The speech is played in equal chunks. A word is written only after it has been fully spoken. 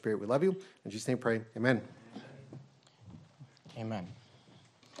Spirit, we love you. In Jesus' name pray, amen. Amen.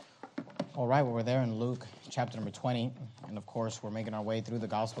 All right, well, we're there in Luke chapter number 20, and of course, we're making our way through the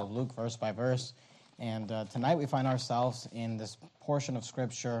Gospel of Luke verse by verse, and tonight we find ourselves in this portion of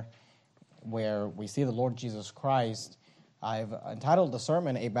Scripture where we see the Lord Jesus Christ. I've entitled the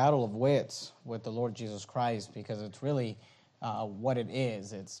sermon, A Battle of Wits with the Lord Jesus Christ, because it's really what it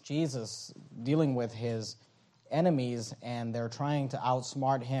is. It's Jesus dealing with his enemies, and they're trying to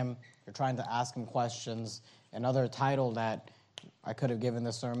outsmart him. They're trying to ask him questions. Another title that I could have given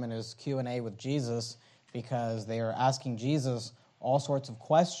this sermon is Q&A with Jesus, because they are asking Jesus all sorts of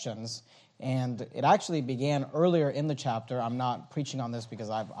questions. And it actually began earlier in the chapter. I'm not preaching on this because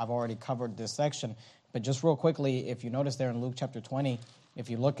I've already covered this section. But just real quickly, if you notice there in Luke chapter 20, if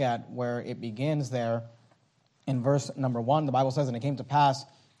you look at where it begins there, in verse number 1, the Bible says, "And it came to pass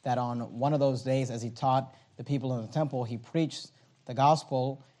that on one of those days, as he taught the people in the temple, he preached the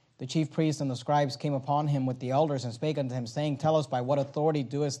gospel. The chief priests and the scribes came upon him with the elders and spake unto him, saying, Tell us, by what authority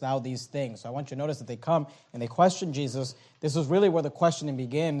doest thou these things?" So I want you to notice that they come and they question Jesus. This is really where the questioning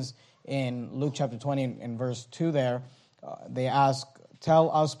begins in Luke chapter 20 in verse 2 there. They ask,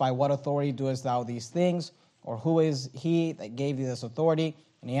 "Tell us, by what authority doest thou these things? Or who is he that gave thee this authority?"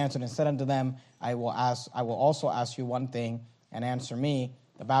 And he answered and said unto them, I will also ask you one thing, and answer me.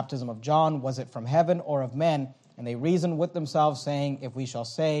 The baptism of John, was it from heaven or of men? And they reasoned with themselves, saying, If we shall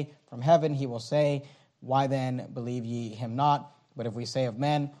say from heaven, he will say, Why then believe ye him not? But if we say of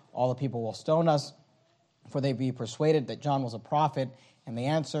men, all the people will stone us, for they be persuaded that John was a prophet. And they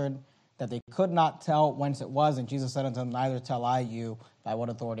answered that they could not tell whence it was. And Jesus said unto them, Neither tell I you by what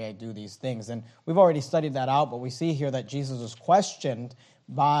authority I do these things. And we've already studied that out, but we see here that Jesus is questioned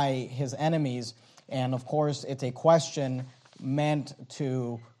by his enemies. And of course, it's a question meant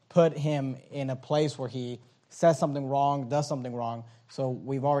to put him in a place where he says something wrong, does something wrong. So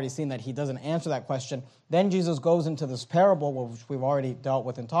we've already seen that he doesn't answer that question. Then Jesus goes into this parable, which we've already dealt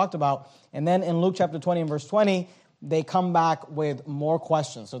with and talked about. And then in Luke chapter 20 and verse 20, they come back with more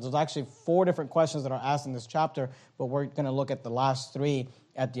questions. So there's actually 4 different questions that are asked in this chapter, but we're going to look at the last 3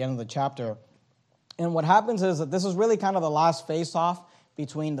 at the end of the chapter. And what happens is that this is really kind of the last face-off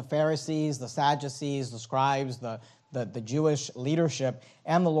between the Pharisees, the Sadducees, the scribes, the Jewish leadership,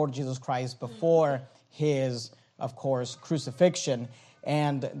 and the Lord Jesus Christ before his, of course, crucifixion.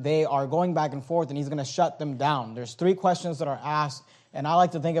 And they are going back and forth, and he's going to shut them down. There's 3 questions that are asked, and I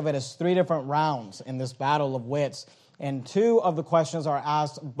like to think of it as 3 different rounds in this battle of wits. And 2 of the questions are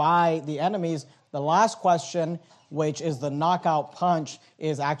asked by the enemies. The last question, which is the knockout punch,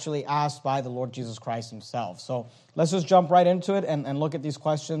 is actually asked by the Lord Jesus Christ himself. So let's just jump right into it and look at these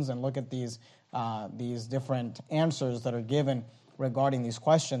questions and look at these different answers that are given regarding these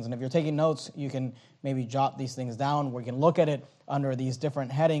questions. And if you're taking notes, you can maybe jot these things down. We can look at it under these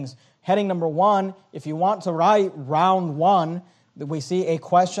different headings. Heading number 1, if you want to write round 1, we see a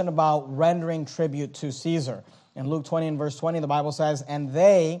question about rendering tribute to Caesar. In Luke 20 and verse 20, the Bible says, "And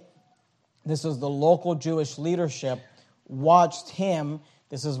they," this is the local Jewish leadership, "watched him,"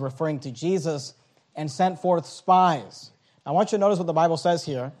 this is referring to Jesus, "and sent forth spies." I want you to notice what the Bible says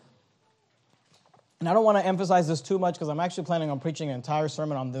here. And I don't want to emphasize this too much because I'm actually planning on preaching an entire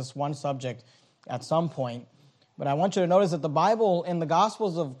sermon on this one subject at some point. But I want you to notice that the Bible, in the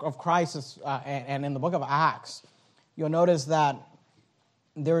Gospels of Christ and in the book of Acts, you'll notice that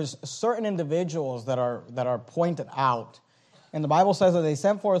there's certain individuals that are pointed out. And the Bible says that they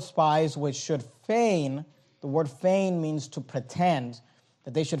sent forth spies which should feign, the word feign means to pretend,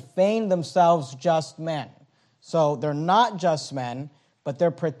 that they should feign themselves just men. So they're not just men, but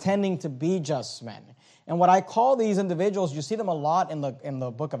they're pretending to be just men. And what I call these individuals, you see them a lot in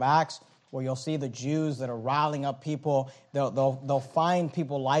the book of Acts, where you'll see the Jews that are riling up people. They'll find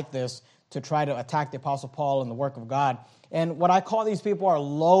people like this to try to attack the Apostle Paul and the work of God. And what I call these people are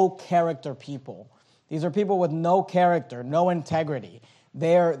low-character people. These are people with no character, no integrity.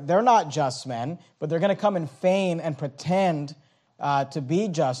 They're not just men, but they're going to come and feign and pretend to be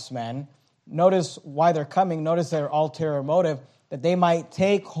just men. Notice why they're coming. Notice their ulterior motive, that they might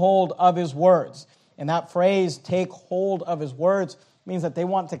take hold of his words. And that phrase, take hold of his words, means that they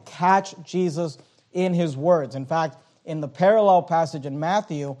want to catch Jesus in his words. In fact, in the parallel passage in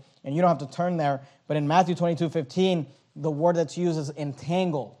Matthew, and you don't have to turn there, but in Matthew 22:15, the word that's used is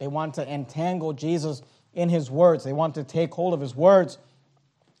entangle. They want to entangle Jesus in his words. They want to take hold of his words.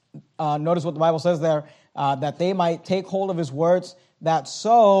 Notice what the Bible says there, that they might take hold of his words, that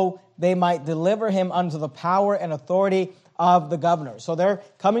so they might deliver him unto the power and authority of the governor. So they're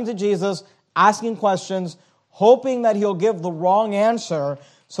coming to Jesus, asking questions, hoping that he'll give the wrong answer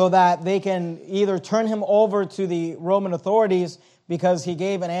so that they can either turn him over to the Roman authorities, because he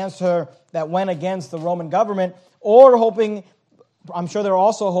gave an answer that went against the Roman government, or hoping, I'm sure they're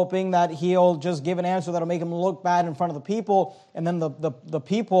also hoping that he'll just give an answer that'll make him look bad in front of the people, and then the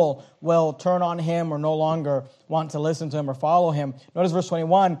people will turn on him or no longer want to listen to him or follow him. Notice verse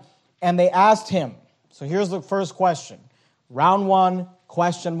 21, and they asked him. So here's the first question. Round 1,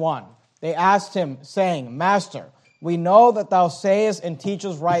 question 1. They asked him, saying, Master, we know that thou sayest and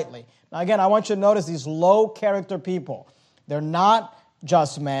teachest rightly. Now again, I want you to notice these low-character people. They're not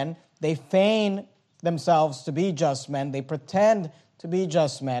just men. They feign themselves to be just men. They pretend to be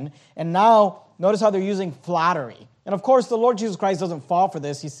just men. And now, notice how they're using flattery. And of course, the Lord Jesus Christ doesn't fall for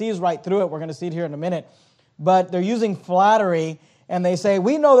this. He sees right through it. We're going to see it here in a minute. But they're using flattery, and they say,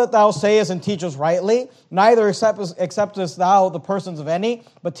 we know that thou sayest and teachest rightly, neither acceptest thou the persons of any,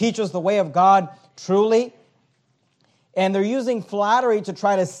 but teachest the way of God truly. And they're using flattery to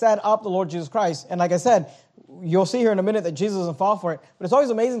try to set up the Lord Jesus Christ. And like I said, you'll see here in a minute that Jesus doesn't fall for it. But it's always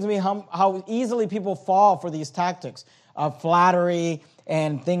amazing to me how easily people fall for these tactics of flattery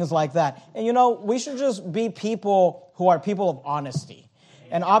and things like that. And you know, we should just be people who are people of honesty.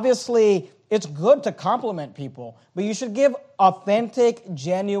 And obviously, it's good to compliment people, but you should give authentic,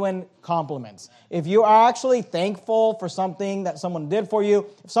 genuine compliments. If you are actually thankful for something that someone did for you,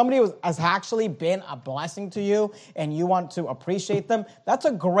 if somebody has actually been a blessing to you and you want to appreciate them, that's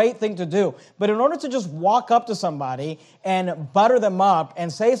a great thing to do. But in order to just walk up to somebody and butter them up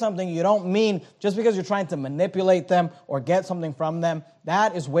and say something you don't mean just because you're trying to manipulate them or get something from them,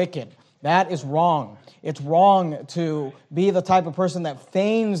 that is wicked. That is wrong. It's wrong to be the type of person that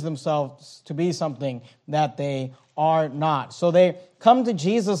feigns themselves to be something that they are not. So they come to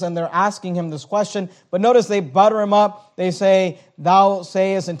Jesus and they're asking him this question. But notice they butter him up. They say, thou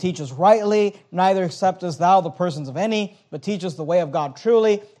sayest and teachest rightly, neither acceptest thou the persons of any, but teachest the way of God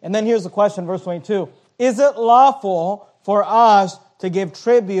truly. And then here's the question, verse 22. Is it lawful for us to give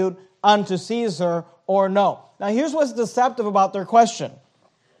tribute unto Caesar or no? Now here's what's deceptive about their question.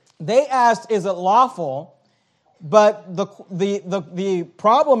 They asked, is it lawful? But the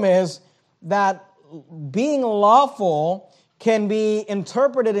problem is that being lawful can be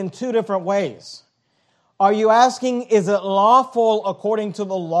interpreted in two different ways. Are you asking, is it lawful according to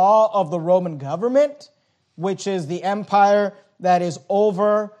the law of the Roman government, which is the empire that is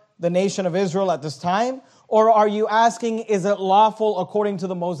over the nation of Israel at this time? Or are you asking, is it lawful according to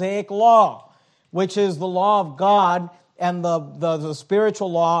the Mosaic law, which is the law of God and the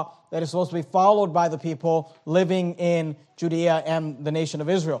spiritual law that is supposed to be followed by the people living in Judea and the nation of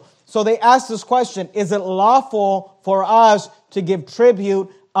Israel? So they asked this question, is it lawful for us to give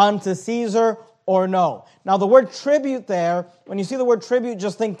tribute unto Caesar or no? Now the word tribute there, when you see the word tribute,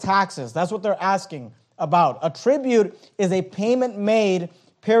 just think taxes. That's what they're asking about. A tribute is a payment made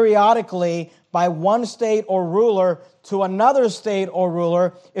periodically by one state or ruler to another state or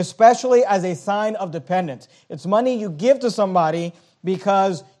ruler, especially as a sign of dependence. It's money you give to somebody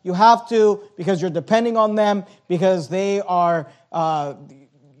because you have to, because you're depending on them, because they are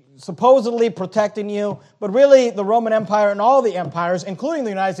supposedly protecting you. But really, the Roman Empire and all the empires, including the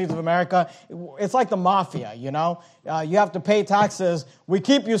United States of America, it's like the mafia, you know? You have to pay taxes. We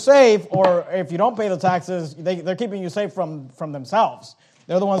keep you safe, or if you don't pay the taxes, they're keeping you safe from themselves.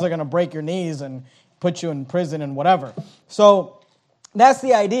 They're the ones that are going to break your knees and put you in prison and whatever. So that's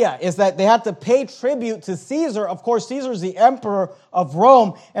the idea, is that they had to pay tribute to Caesar. Of course, Caesar is the emperor of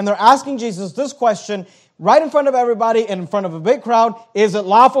Rome, and they're asking Jesus this question right in front of everybody and in front of a big crowd. Is it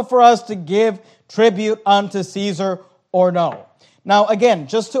lawful for us to give tribute unto Caesar or no? Now, again,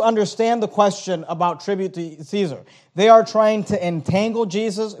 just to understand the question about tribute to Caesar, they are trying to entangle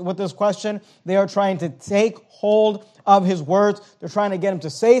Jesus with this question. They are trying to take hold of his words. They're trying to get him to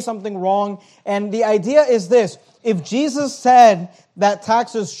say something wrong. And the idea is this. If Jesus said that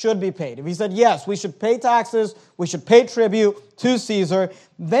taxes should be paid, if he said, yes, we should pay taxes, we should pay tribute to Caesar,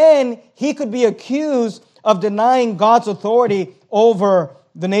 then he could be accused of denying God's authority over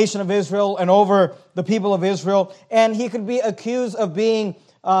the nation of Israel and over the people of Israel. And he could be accused of being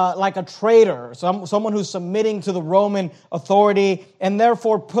like a traitor, someone who's submitting to the Roman authority and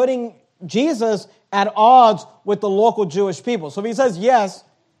therefore putting Jesus at odds with the local Jewish people. So if he says, yes,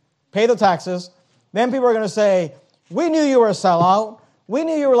 pay the taxes, then people are going to say, we knew you were a sellout. We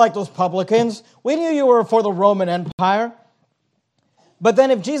knew you were like those publicans. We knew you were for the Roman Empire. But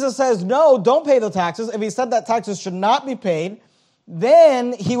then if Jesus says, no, don't pay the taxes, if he said that taxes should not be paid,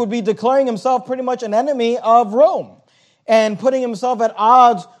 then he would be declaring himself pretty much an enemy of Rome and putting himself at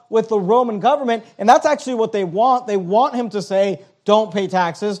odds with the Roman government. And that's actually what they want. They want him to say, don't pay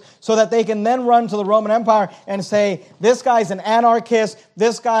taxes, so that they can then run to the Roman Empire and say, this guy's an anarchist,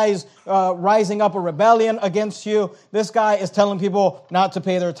 this guy's rising up a rebellion against you, this guy is telling people not to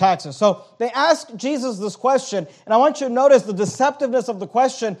pay their taxes. So they ask Jesus this question, and I want you to notice the deceptiveness of the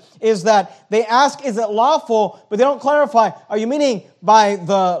question is that they ask, is it lawful, but they don't clarify, are you meaning by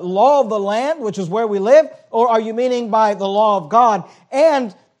the law of the land, which is where we live, or are you meaning by the law of God?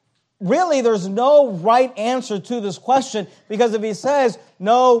 And really, there's no right answer to this question, because if he says,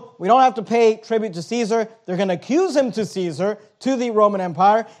 no, we don't have to pay tribute to Caesar, they're going to accuse him to Caesar, to the Roman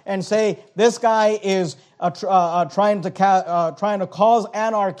Empire, and say this guy is trying to cause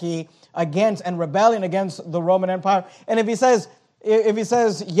anarchy against and rebellion against the Roman Empire. And if he says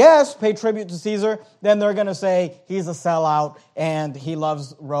yes, pay tribute to Caesar, then they're going to say he's a sellout and he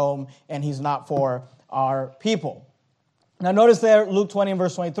loves Rome and he's not for our people. Now notice there, Luke 20 and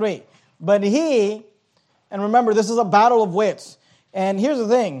verse 23. But he, and remember, this is a battle of wits. And here's the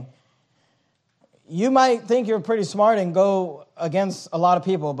thing. You might think you're pretty smart and go against a lot of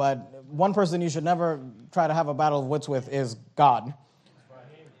people, but one person you should never try to have a battle of wits with is God.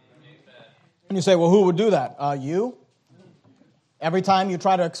 And you say, well, who would do that? You? Every time you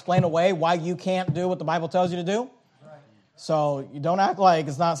try to explain away why you can't do what the Bible tells you to do? So you don't act like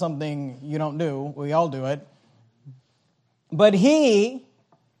it's not something you don't do. We all do it. But he,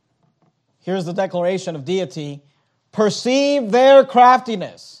 here's the declaration of deity, perceived their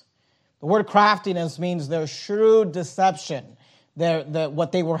craftiness. The word craftiness means their shrewd deception,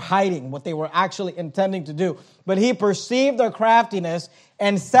 what they were hiding, what they were actually intending to do. But he perceived their craftiness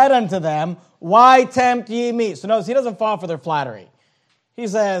and said unto them, why tempt ye me? So notice, he doesn't fall for their flattery. He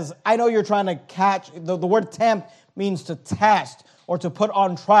says, I know you're trying to catch, the word tempt means to test or to put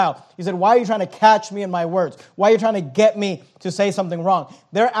on trial. He said, why are you trying to catch me in my words? Why are you trying to get me to say something wrong?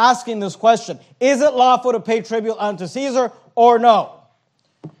 They're asking this question, is it lawful to pay tribute unto Caesar or no?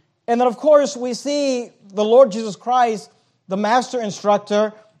 And then, of course, we see the Lord Jesus Christ, the master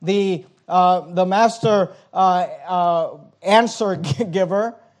instructor, the master answer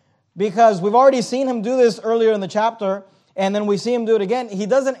giver, because we've already seen him do this earlier in the chapter, and then we see him do it again. He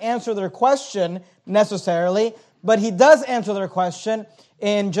doesn't answer their question necessarily, but he does answer their question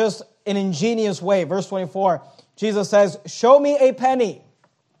in just an ingenious way. Verse 24, Jesus says, show me a penny.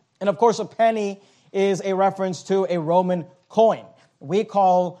 And of course, a penny is a reference to a Roman coin. We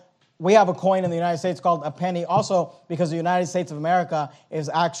have a coin in the United States called a penny also because the United States of America is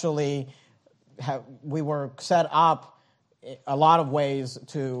actually, we were set up a lot of ways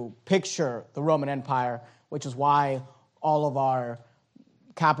to picture the Roman Empire, which is why all of our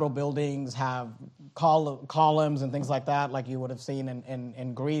Capitol buildings have columns and things like that, like you would have seen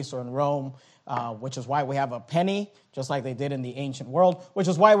in Greece or in Rome, which is why we have a penny, just like they did in the ancient world, which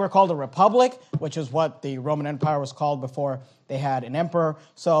is why we're called a republic, which is what the Roman Empire was called before they had an emperor.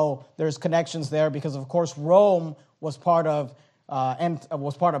 So there's connections there because, of course, Rome was part of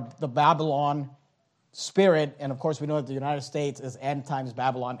the Babylon spirit, and of course we know that the United States is end times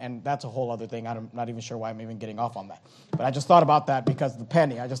Babylon, and that's a whole other thing. I'm not even sure why I'm even getting off on that. But I just thought about that because the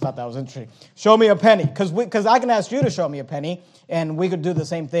penny, I just thought that was interesting. Show me a penny, because I can ask you to show me a penny, and we could do the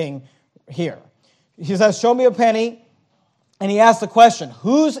same thing here. He says, show me a penny, and he asks the question,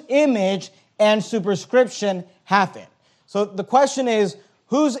 whose image and superscription hath it? So the question is,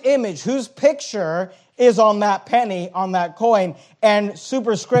 whose image, whose picture is on that penny, on that coin, and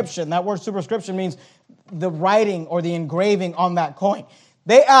superscription. That word superscription means the writing or the engraving on that coin.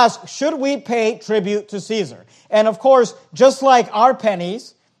 They ask, should we pay tribute to Caesar? And of course, just like our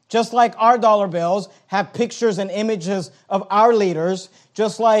pennies, just like our dollar bills have pictures and images of our leaders,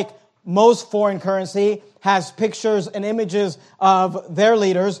 just like most foreign currency has pictures and images of their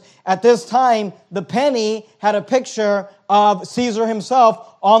leaders, at this time, the penny had a picture of Caesar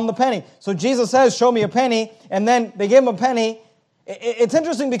himself on the penny. So Jesus says, show me a penny, and then they give him a penny. It's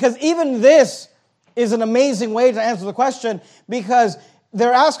interesting because even this is an amazing way to answer the question, because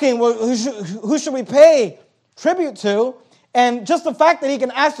they're asking, well, who should we pay tribute to? And just the fact that he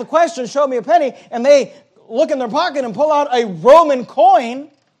can ask the question, show me a penny, and they look in their pocket and pull out a Roman coin,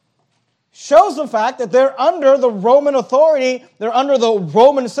 shows the fact that they're under the Roman authority, they're under the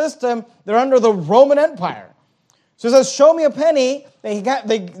Roman system, they're under the Roman Empire. So he says, show me a penny.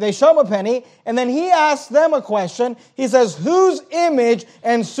 They show him a penny, and then he asks them a question. He says, whose image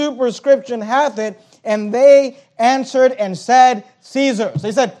and superscription hath it? And they answered and said, Caesar. So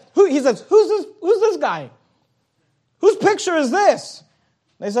he said, who's this guy? Whose picture is this?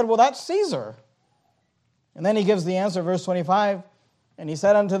 They said, well, that's Caesar. And then he gives the answer, verse 25, and he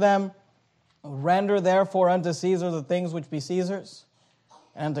said unto them, render therefore unto Caesar the things which be Caesar's,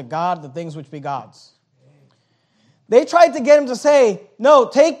 and unto God the things which be God's. They tried to get him to say, no,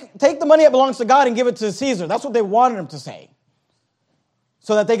 take the money that belongs to God and give it to Caesar. That's what they wanted him to say,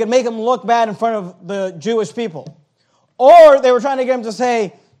 so that they could make him look bad in front of the Jewish people. Or they were trying to get him to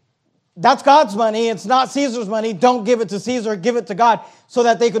say, that's God's money, it's not Caesar's money, don't give it to Caesar, give it to God, so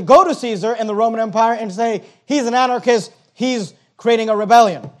that they could go to Caesar and the Roman Empire and say, he's an anarchist, he's creating a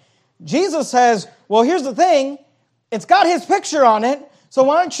rebellion. Jesus says, well, here's the thing, it's got his picture on it, so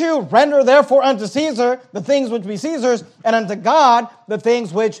why don't you render therefore unto Caesar the things which be Caesar's, and unto God the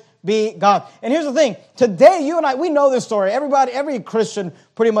things which be God. And here's the thing, today you and I, we know this story. Every Christian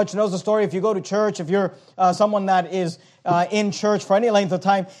pretty much knows the story. If you go to church, if you're someone that is in church for any length of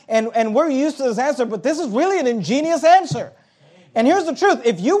time, and we're used to this answer, but this is really an ingenious answer. And here's the truth,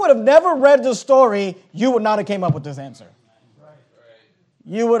 if you would have never read this story, you would not have came up with this answer.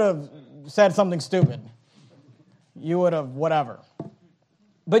 You would have said something stupid. You would have whatever.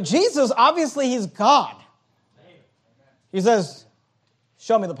 But Jesus, obviously, he's God. He says,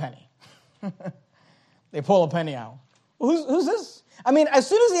 show me the penny. They pull a penny out. Well, who's this? I mean, as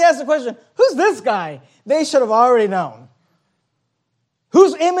soon as he asked the question, who's this guy? They should have already known.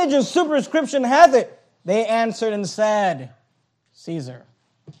 Whose image and superscription hath it? They answered and said, Caesar.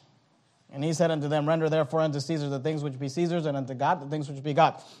 And he said unto them, render therefore unto Caesar the things which be Caesar's, and unto God the things which be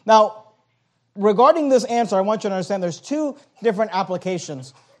God. Now, regarding this answer, I want you to understand there's two different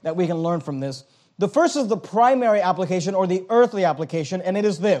applications that we can learn from this. The first is the primary application, or the earthly application, and it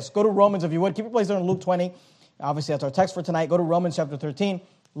is this. Go to Romans, if you would. Keep your place there in Luke 20. Obviously, that's our text for tonight. Go to Romans chapter 13.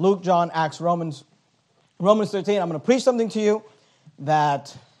 Luke, John, Acts, Romans 13. I'm going to preach something to you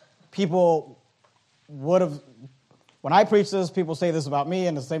that people would have... When I preach this, people say this about me,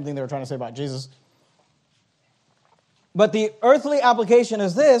 and the same thing they were trying to say about Jesus. But the earthly application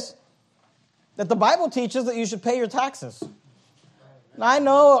is this, that the Bible teaches that you should pay your taxes. Now, I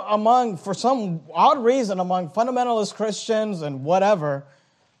know for some odd reason, among fundamentalist Christians and whatever,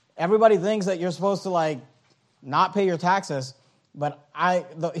 everybody thinks that you're supposed to, not pay your taxes. But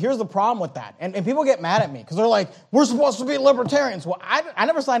here's the problem with that. And people get mad at me because they're like, we're supposed to be libertarians. Well, I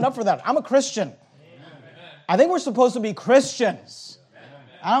never signed up for that. I'm a Christian. I think we're supposed to be Christians.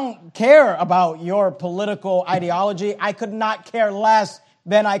 I don't care about your political ideology. I could not care less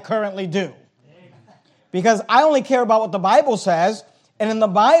than I currently do. Because I only care about what the Bible says. And in the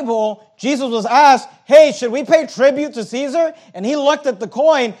Bible, Jesus was asked, hey, should we pay tribute to Caesar? And he looked at the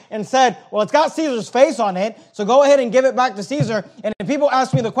coin and said, well, it's got Caesar's face on it, so go ahead and give it back to Caesar. And if people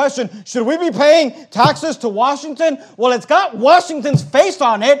ask me the question, should we be paying taxes to Washington? Well, it's got Washington's face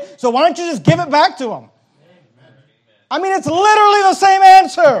on it, so why don't you just give it back to him? I mean, it's literally the same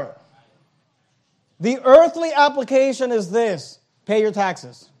answer. The earthly application is this. Pay your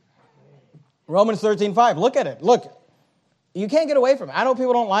taxes. Romans 13:5. Look at it. Look. You can't get away from it. I know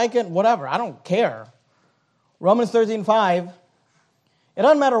people don't like it. Whatever. I don't care. Romans 13:5. It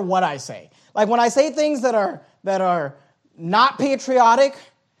doesn't matter what I say. Like when I say things that are not patriotic,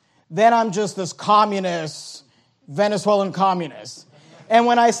 then I'm just this communist, Venezuelan communist. And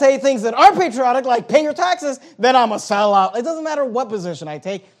when I say things that are patriotic, like pay your taxes, then I'm a sellout. It doesn't matter what position I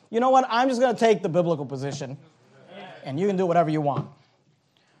take. You know what? I'm just going to take the biblical position. And you can do whatever you want.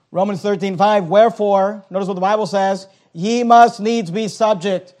 Romans 13:5, wherefore, notice what the Bible says, ye must needs be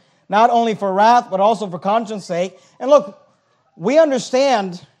subject, not only for wrath, but also for conscience sake. And look, we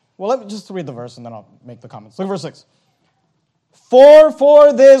understand, well, let me just read the verse and then I'll make the comments. Look at verse 6.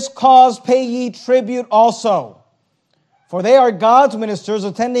 For this cause pay ye tribute also. For they are God's ministers,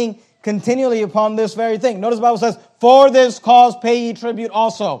 attending continually upon this very thing. Notice the Bible says, for this cause pay ye tribute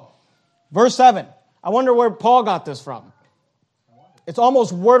also. Verse 7. I wonder where Paul got this from. It's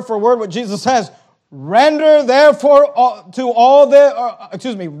almost word for word what Jesus says. Render therefore to all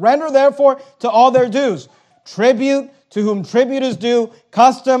their dues. Tribute to whom tribute is due.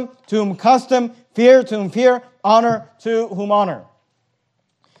 Custom to whom custom. Fear to whom fear. Honor to whom honor.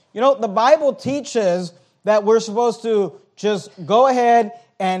 You know, the Bible teaches that we're supposed to just go ahead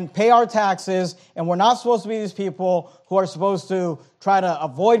and pay our taxes, and we're not supposed to be these people who are supposed to try to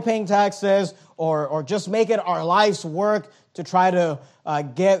avoid paying taxes or just make it our life's work to try to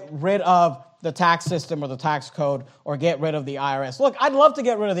get rid of the tax system or the tax code or get rid of the IRS. Look, I'd love to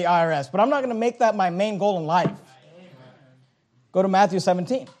get rid of the IRS, but I'm not going to make that my main goal in life. Go to Matthew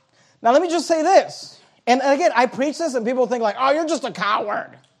 17. Now, let me just say this. And again, I preach this and people think like, oh, you're just a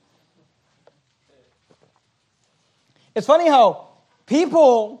coward. It's funny how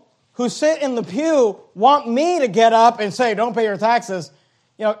people who sit in the pew want me to get up and say, don't pay your taxes.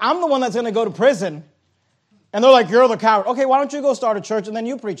 You know, I'm the one that's going to go to prison. And they're like, you're the coward. Okay, why don't you go start a church and then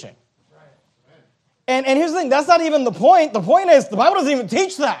you preach it? And here's the thing, that's not even the point. The point is, the Bible doesn't even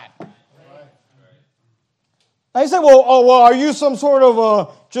teach that. Now you say, well, are you some sort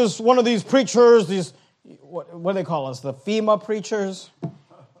of just one of these preachers, these, what do they call us, the FEMA preachers?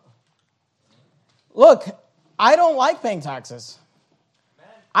 Look, I don't like paying taxes.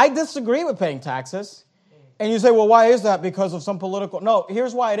 I disagree with paying taxes. And you say, well, why is that? Because of some political... No,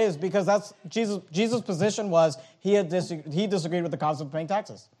 here's why it is. Because that's Jesus' position was he disagreed with the concept of paying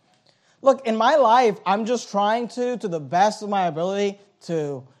taxes. Look, in my life, I'm just trying to the best of my ability,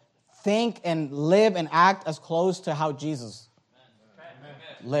 to think and live and act as close to how Jesus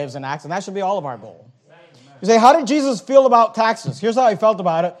lives and acts. And that should be all of our goal. You say, how did Jesus feel about taxes? Here's how he felt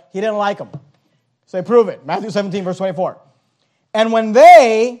about it. He didn't like them. Say, prove it. Matthew 17, verse 24. And when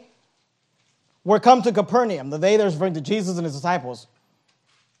they were come to Capernaum, the they there's referring to Jesus and his disciples,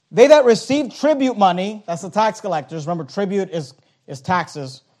 they that received tribute money, that's the tax collectors, remember tribute is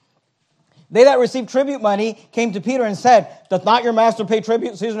taxes. They that received tribute money came to Peter and said, doth not your master pay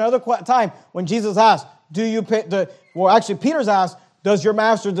tribute? So here's another time when Jesus asked, do you pay, Peter's asked, does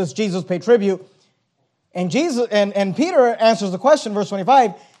Jesus pay tribute? And Peter answers the question, verse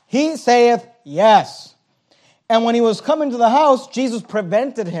 25, he saith, yes. And when he was coming to the house, Jesus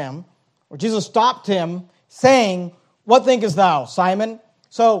prevented him, or Jesus stopped him, saying, what thinkest thou, Simon?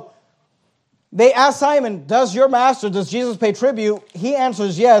 So they asked Simon, does Jesus pay tribute? He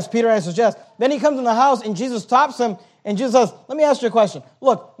answers yes. Peter answers yes. Then he comes in the house, and Jesus stops him, and Jesus says, let me ask you a question.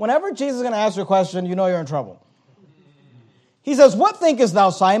 Look, whenever Jesus is going to ask you a question, you know you're in trouble. He says, what thinkest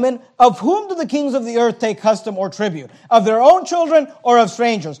thou, Simon? Of whom do the kings of the earth take custom or tribute? Of their own children or of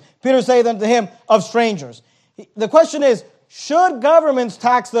strangers? Peter saith unto him, of strangers. The question is, should governments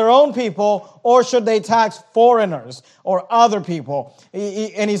tax their own people, or should they tax foreigners or other people?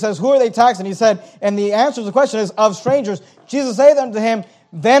 And he says, who are they taxing? He said, and the answer to the question is, of strangers. Jesus saith unto him,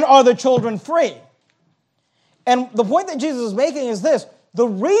 then are the children free. And the point that Jesus is making is this: the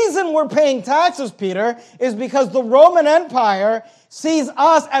reason we're paying taxes, Peter, is because the Roman Empire sees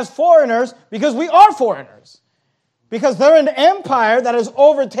us as foreigners because we are foreigners. Because they're an empire that has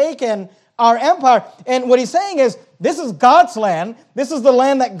overtaken our empire. And what he's saying is, this is God's land. This is the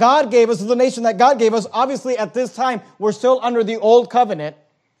land that God gave us. This is the nation that God gave us. Obviously, at this time, we're still under the old covenant.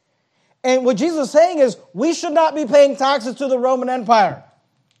 And what Jesus is saying is, we should not be paying taxes to the Roman Empire.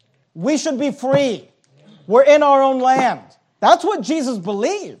 We should be free. We're in our own land. That's what Jesus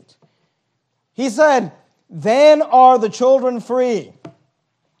believed. He said, then are the children free.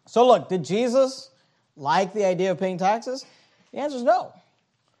 So look, did Jesus like the idea of paying taxes? The answer is no.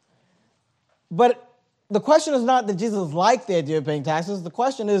 But the question is not that Jesus liked the idea of paying taxes. The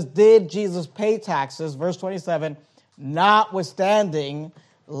question is, did Jesus pay taxes? Verse 27, notwithstanding,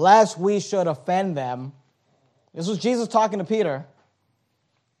 lest we should offend them. This was Jesus talking to Peter.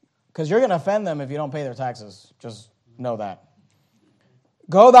 Because you're going to offend them if you don't pay their taxes. Just know that.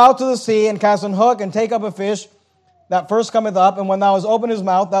 Go thou to the sea, and cast an hook, and take up a fish that first cometh up, and when thou hast opened his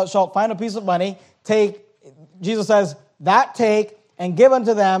mouth, thou shalt find a piece of money. Take, Jesus says, that take, and give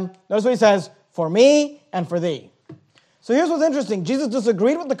unto them. Notice what he says, for me and for thee. So here's what's interesting. Jesus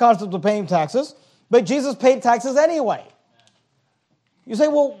disagreed with the concept of paying taxes, but Jesus paid taxes anyway. You say,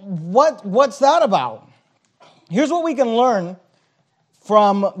 well, what's that about? Here's what we can learn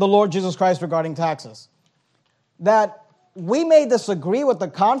from the Lord Jesus Christ regarding taxes. That we may disagree with the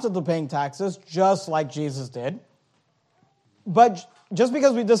concept of paying taxes, just like Jesus did. But just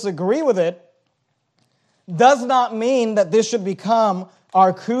because we disagree with it, does not mean that this should become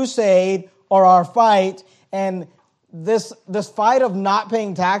our crusade or our fight. And this fight of not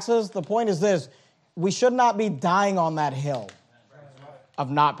paying taxes, the point is this: we should not be dying on that hill of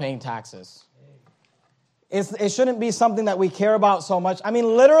not paying taxes. It shouldn't be something that we care about so much. I mean,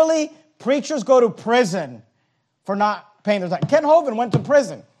 literally, preachers go to prison for not paying their taxes. Ken Hovind went to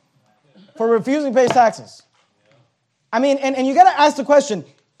prison for refusing to pay his taxes. I mean, and you got to ask the question,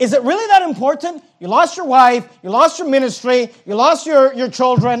 is it really that important? You lost your wife, you lost your ministry, you lost your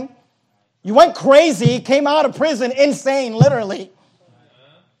children, you went crazy, came out of prison insane, literally.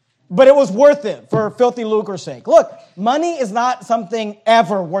 But it was worth it for filthy lucre's sake. Look, money is not something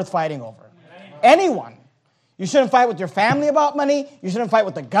ever worth fighting over. Anyone. You shouldn't fight with your family about money. You shouldn't fight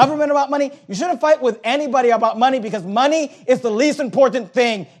with the government about money. You shouldn't fight with anybody about money, because money is the least important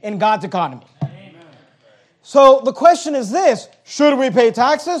thing in God's economy. Amen. So the question is this: should we pay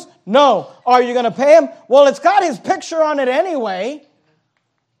taxes? No. Are you going to pay him? Well, it's got his picture on it anyway,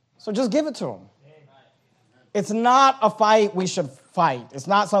 so just give it to him. It's not a fight we should fight. It's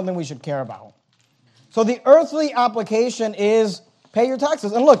not something we should care about. So the earthly application is pay your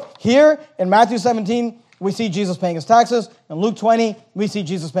taxes. And look, here in Matthew 17, we see Jesus paying his taxes. In Luke 20, we see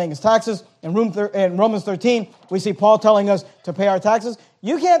Jesus paying his taxes. In Romans 13, we see Paul telling us to pay our taxes.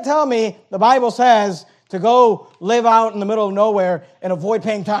 You can't tell me the Bible says to go live out in the middle of nowhere and avoid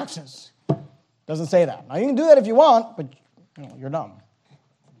paying taxes. Doesn't say that. Now, you can do that if you want, but you're dumb.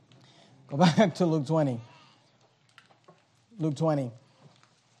 Go back to Luke 20. Luke 20.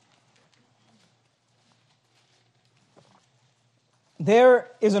 There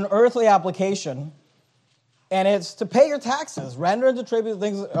is an earthly application, and it's to pay your taxes. Render unto tribute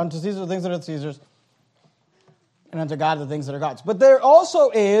unto Caesar the things that are Caesar's, and unto God the things that are God's. But there also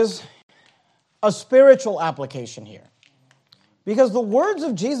is a spiritual application here, because the words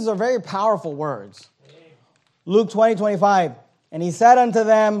of Jesus are very powerful words. Luke 20:25, and he said unto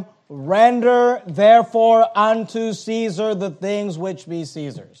them, render therefore unto Caesar the things which be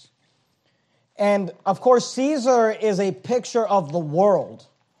Caesar's. And, of course, Caesar is a picture of the world.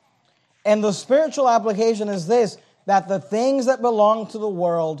 And the spiritual application is this, that the things that belong to the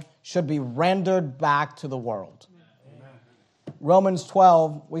world should be rendered back to the world. Amen. Romans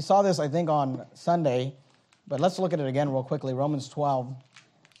 12, we saw this, I think, on Sunday, but let's look at it again real quickly. Romans 12,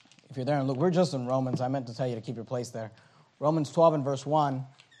 if you're there and Luke, we're just in Romans. I meant to tell you to keep your place there. Romans 12 and verse 1.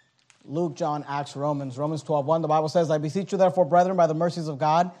 Luke, John, Acts, Romans. Romans 12:1, the Bible says, I beseech you therefore, brethren, by the mercies of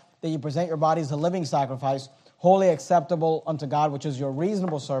God, that you present your bodies a living sacrifice, wholly acceptable unto God, which is your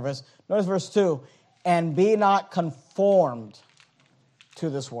reasonable service. Notice verse 2, and be not conformed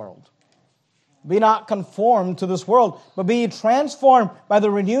to this world. Be not conformed to this world, but be ye transformed by the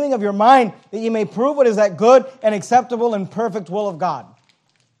renewing of your mind, that ye may prove what is that good and acceptable and perfect will of God.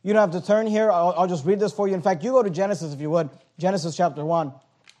 You don't have to turn here. I'll just read this for you. In fact, you go to Genesis if you would. Genesis chapter 1.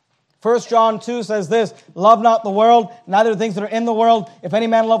 1 John 2 says this, love not the world, neither the things that are in the world. If any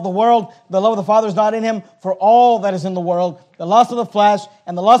man love the world, the love of the Father is not in him. For all that is in the world, the lust of the flesh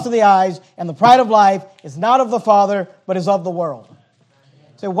and the lust of the eyes and the pride of life is not of the Father, but is of the world.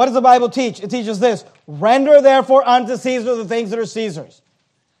 So what does the Bible teach? It teaches this, render therefore unto Caesar the things that are Caesar's.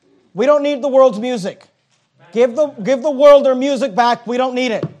 We don't need the world's music. Give the world their music back. We don't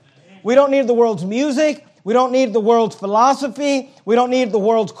need it. We don't need the world's music. We don't need the world's philosophy. We don't need the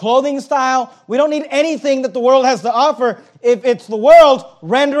world's clothing style. We don't need anything that the world has to offer. If it's the world,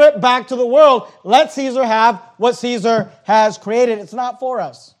 render it back to the world. Let Caesar have what Caesar has created. It's not for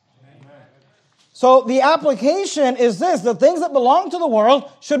us. Amen. So the application is this. The things that belong to the world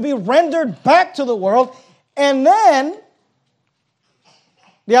should be rendered back to the world. And then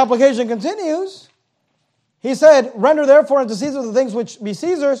the application continues. He said, render therefore unto Caesar the things which be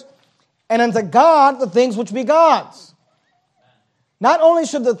Caesar's, and unto God the things which be God's. Not only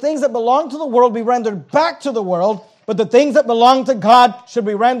should the things that belong to the world be rendered back to the world, but the things that belong to God should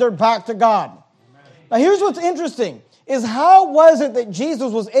be rendered back to God. Amen. Now here's what's interesting, is how was it that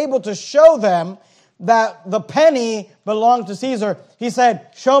Jesus was able to show them that the penny belonged to Caesar? He said,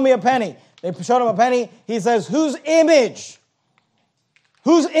 show me a penny. They showed him a penny. He says, whose image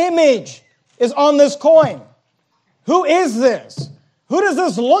is on this coin? Who is this? Who does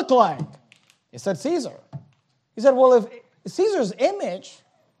this look like? He said, Caesar. He said, well, if Caesar's image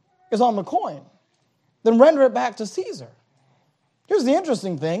is on the coin, then render it back to Caesar. Here's the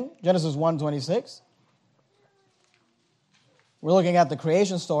interesting thing, Genesis 1:26. We're looking at the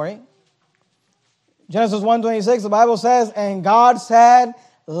creation story. Genesis 1:26, the Bible says, and God said,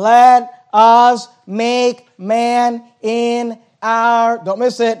 let us make man in our, don't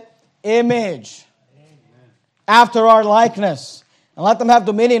miss it, image. Amen. After our likeness. And let them have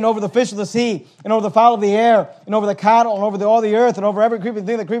dominion over the fish of the sea, and over the fowl of the air, and over the cattle, and over all the earth, and over every creeping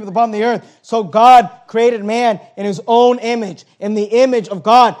thing that creepeth upon the earth. So God created man in his own image. In the image of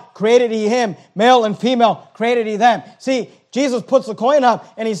God created he him. Male and female created he them. See, Jesus puts the coin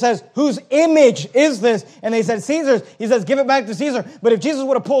up, and he says, whose image is this? And they said, Caesar's. He says, give it back to Caesar. But if Jesus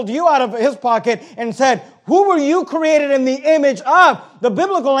would have pulled you out of his pocket and said, who were you created in the image of? The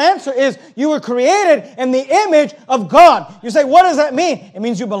biblical answer is, you were created in the image of God. You say, what does that mean? It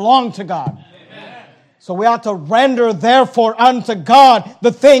means you belong to God. Amen. So we ought to render, therefore, unto God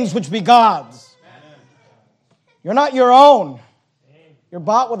the things which be God's. Amen. You're not your own. You're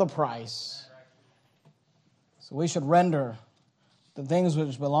bought with a price. So we should render the things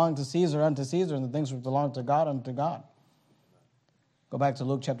which belong to Caesar unto Caesar, and the things which belong to God unto God. Go back to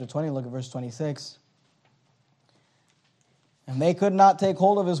Luke chapter 20, look at verse 26. And they could not take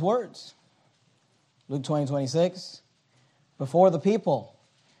hold of his words. Luke 20:26. Before the people.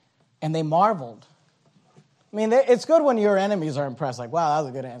 And they marveled. I mean, it's good when your enemies are impressed. Like, wow, that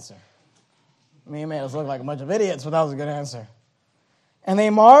was a good answer. I mean, it made us look like a bunch of idiots, but that was a good answer. And they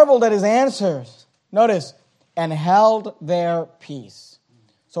marveled at his answers. Notice, and held their peace.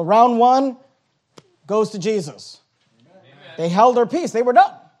 So round one goes to Jesus. Amen. They held their peace. They were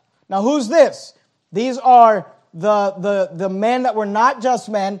done. Now who's this? These are the men that were not just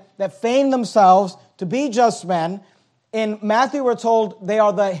men, that feigned themselves to be just men. In Matthew, we're told they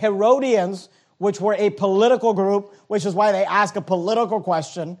are the Herodians, which were a political group, which is why they ask a political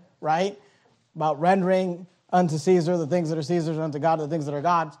question, right? About rendering unto Caesar the things that are Caesar's, and unto God the things that are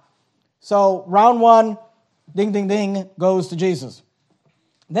God's. So round one, ding, ding, ding, goes to Jesus.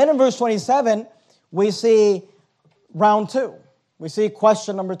 Then in verse 27, we see round two. We see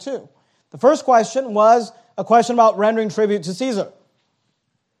question number 2. The first question was a question about rendering tribute to Caesar.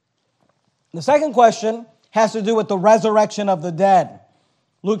 The second question has to do with the resurrection of the dead.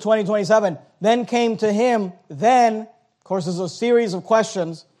 Luke 20:27. Then came to him, of course, there's a series of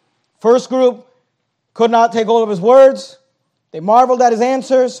questions. First group could not take hold of his words. They marveled at his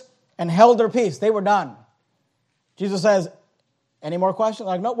answers and held their peace. They were done. Jesus says, any more questions?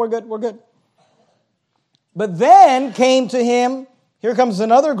 Like, no, we're good. But then came to him, here comes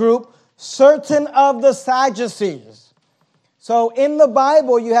another group, certain of the Sadducees. So in the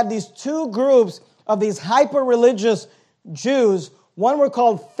Bible, you had these two groups of these hyper-religious Jews. One were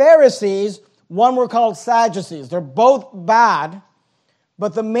called Pharisees, one were called Sadducees. They're both bad.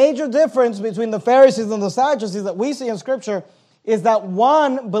 But the major difference between the Pharisees and the Sadducees that we see in Scripture is that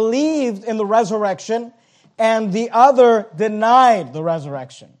one believed in the resurrection and the other denied the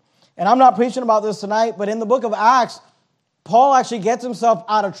resurrection. And I'm not preaching about this tonight, but in the book of Acts, Paul actually gets himself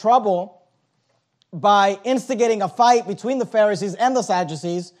out of trouble by instigating a fight between the Pharisees and the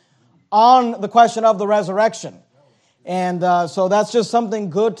Sadducees on the question of the resurrection. And so that's just something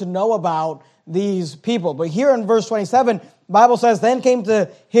good to know about these people. But here in verse 27, the Bible says, then came to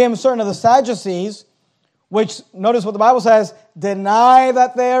him certain of the Sadducees, which, notice what the Bible says, deny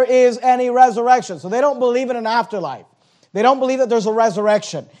that there is any resurrection. So they don't believe in an afterlife. They don't believe that there's a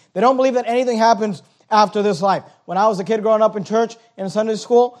resurrection. They don't believe that anything happens after this life. When I was a kid growing up in church, in Sunday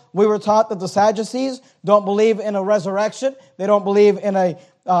school, we were taught that the Sadducees don't believe in a resurrection. They don't believe in a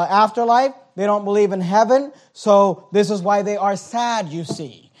afterlife. They don't believe in heaven. So this is why they are sad, you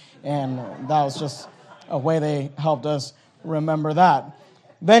see. And that was just a way they helped us remember that.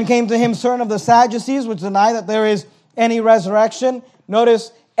 Then came to him certain of the Sadducees, which deny that there is any resurrection.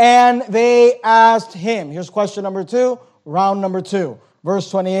 Notice, and they asked him. Here's question number 2, round number 2, verse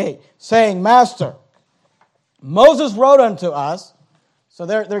 28, saying, Master, Moses wrote unto us. So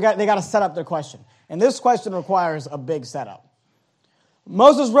they got to set up their question. And this question requires a big setup.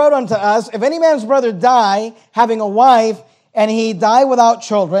 Moses wrote unto us, if any man's brother die, having a wife, and he die without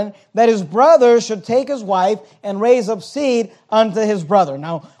children, that his brother should take his wife and raise up seed unto his brother.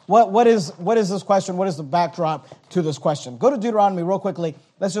 Now, what is this question? What is the backdrop to this question? Go to Deuteronomy real quickly.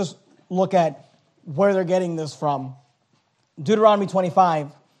 Let's just look at where they're getting this from. Deuteronomy 25.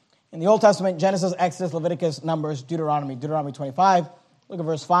 In the Old Testament, Genesis, Exodus, Leviticus, Numbers, Deuteronomy. Deuteronomy 25. Look at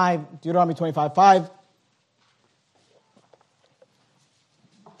verse 5. Deuteronomy 25:5.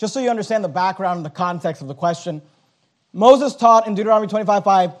 Just so you understand the background and the context of the question, Moses taught in Deuteronomy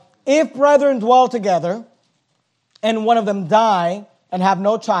 25:5, if brethren dwell together, and one of them die and have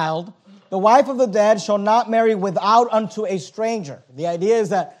no child, the wife of the dead shall not marry without unto a stranger. The idea is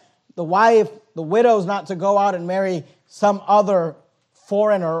that the wife, the widow, is not to go out and marry some other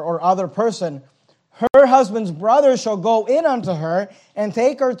foreigner or other person. Her husband's brother shall go in unto her and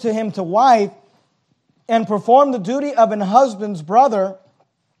take her to him to wife and perform the duty of an husband's brother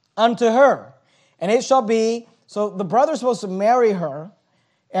unto her. And it shall be, so the brother's supposed to marry her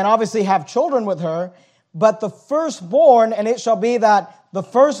and obviously have children with her, but the firstborn, and it shall be that the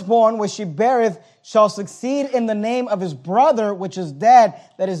firstborn which she beareth shall succeed in the name of his brother which is dead,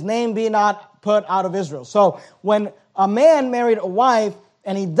 that his name be not put out of Israel. So when a man married a wife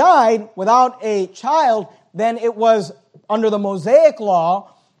and he died without a child, then it was under the Mosaic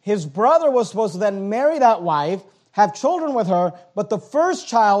law, his brother was supposed to then marry that wife, have children with her, but the first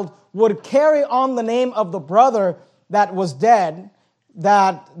child would carry on the name of the brother that was dead,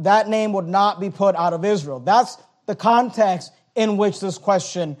 that name would not be put out of Israel. That's the context in which this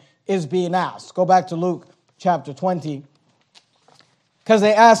question is being asked. Go back to Luke chapter 20. Because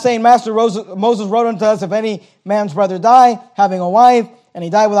they asked, saying, Master, Moses wrote unto us, if any man's brother die, having a wife, and he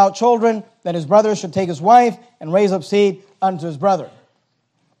die without children, then his brother should take his wife and raise up seed unto his brother.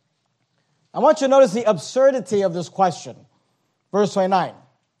 I want you to notice the absurdity of this question. Verse 29.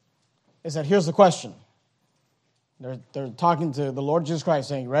 They said, here's the question. They're talking to the Lord Jesus Christ,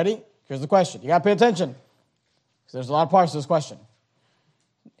 saying, ready? Here's the question. You got to pay attention, because there's a lot of parts to this question.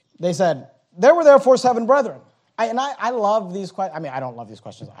 They said, there were therefore 7 brethren. I love these questions. I mean, I don't love these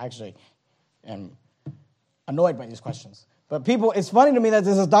questions. I actually am annoyed by these questions. But people, it's funny to me that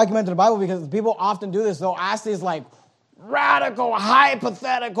this is documented in the Bible, because people often do this. They'll ask these like radical,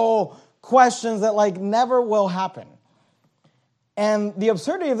 hypothetical questions that like never will happen. And the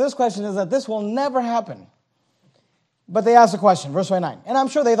absurdity of this question is that this will never happen. But they asked a question, verse 29. And I'm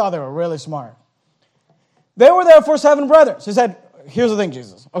sure they thought they were really smart. There were therefore 7 brothers. He said, here's the thing,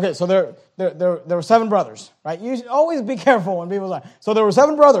 Jesus. Okay, so there were 7 brothers, right? You should always be careful when people say. So there were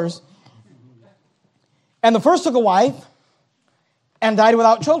 7 brothers. And the first took a wife and died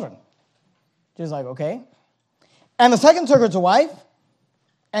without children. Jesus is like, okay. And the second took her to wife,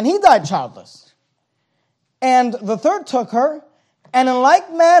 and he died childless. And the third took her, and in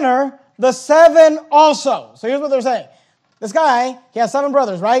like manner, the 7 also. So here's what they're saying. This guy, he has 7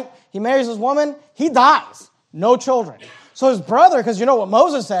 brothers, right? He marries this woman, he dies. No children. So his brother, because you know what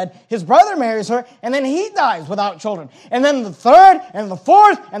Moses said, his brother marries her, and then he dies without children. And then the third, and the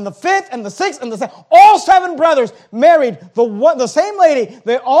fourth, and the fifth, and the sixth, and the seventh. All 7 brothers married the same lady.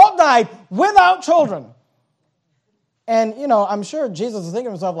 They all died without children. And, you know, I'm sure Jesus is thinking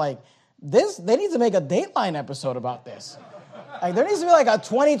to himself, like, they need to make a Dateline episode about this. Like, there needs to be like a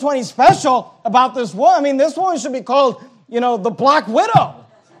 2020 special about this woman. I mean, this woman should be called, the Black Widow.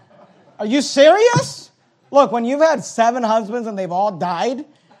 Are you serious? Look, when you've had 7 husbands and they've all died,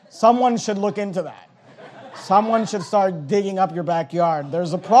 someone should look into that. Someone should start digging up your backyard.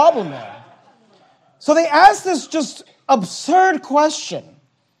 There's a problem there. So they asked this just absurd question.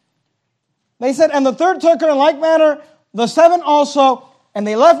 They said, and the third took her in like manner, the 7 also, and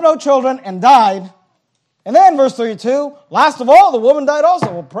they left no children and died. And then, verse 32, last of all, the woman died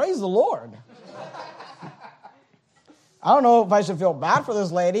also. Well, praise the Lord. I don't know if I should feel bad for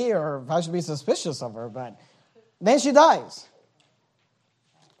this lady or if I should be suspicious of her, but then she dies.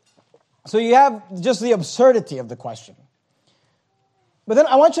 So you have just the absurdity of the question. But then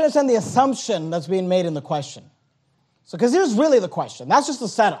I want you to understand the assumption that's being made in the question. So, because here's really the question. That's just the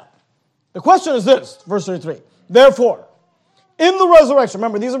setup. The question is this, verse 33. Therefore, in the resurrection,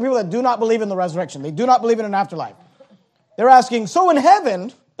 remember, these are people that do not believe in the resurrection. They do not believe in an afterlife. They're asking, so in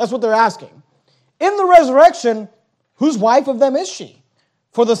heaven, that's what they're asking. In the resurrection, whose wife of them is she?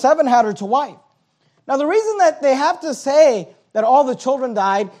 For the 7 had her to wife. Now, the reason that they have to say that all the children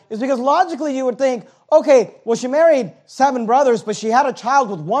died is because logically you would think, okay, well, she married 7 brothers, but she had a child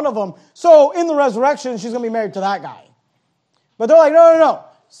with one of them, so in the resurrection, she's going to be married to that guy. But they're like, no.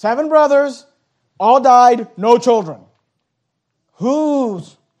 7 brothers, all died, no children.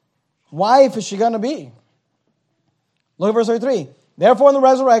 Whose wife is she going to be? Look at verse 33. Therefore, in the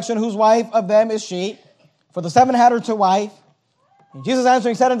resurrection, whose wife of them is she? For the 7 had her to wife. And Jesus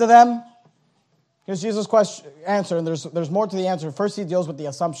answering said unto them, here's Jesus' answer, and there's more to the answer. First, he deals with the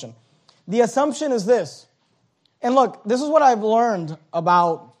assumption. The assumption is this. And look, this is what I've learned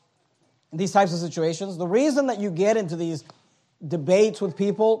about these types of situations. The reason that you get into these debates with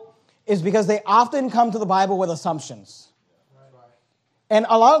people is because they often come to the Bible with assumptions. And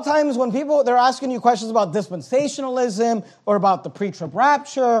a lot of times when they're asking you questions about dispensationalism or about the pre-trib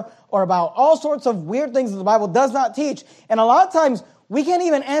rapture or about all sorts of weird things that the Bible does not teach. And a lot of times we can't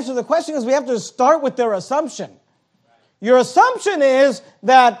even answer the question because we have to start with their assumption. Your assumption is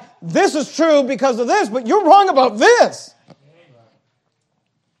that this is true because of this, but you're wrong about this.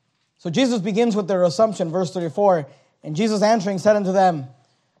 So Jesus begins with their assumption, verse 34. And Jesus answering said unto them,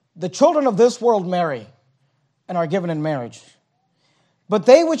 the children of this world marry and are given in marriage. But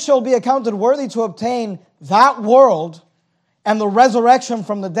they which shall be accounted worthy to obtain that world and the resurrection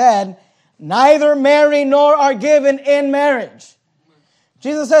from the dead, neither marry nor are given in marriage.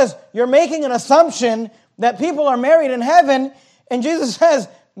 Jesus says, you're making an assumption that people are married in heaven, and Jesus says,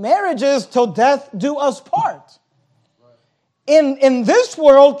 marriage is till death do us part. In this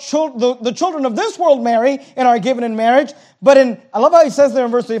world, the children of this world marry and are given in marriage, but I love how he says there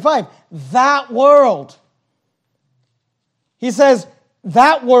in verse 35, that world. He says,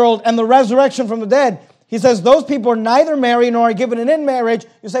 that world and the resurrection from the dead. He says, those people are neither married nor are given in marriage.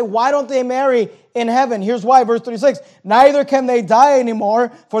 You say, why don't they marry in heaven? Here's why, verse 36. Neither can they die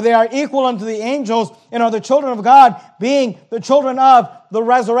anymore, for they are equal unto the angels and are the children of God, being the children of the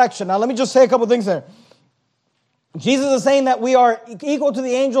resurrection. Now, let me just say a couple things there. Jesus is saying that we are equal to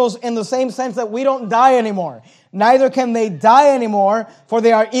the angels in the same sense that we don't die anymore. Neither can they die anymore, for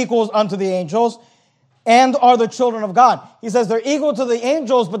they are equals unto the angels and are the children of God. He says they're equal to the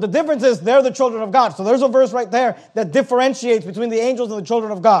angels, but the difference is they're the children of God. So there's a verse right there that differentiates between the angels and the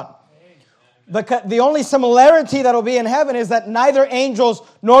children of God. The only similarity that will be in heaven is that neither angels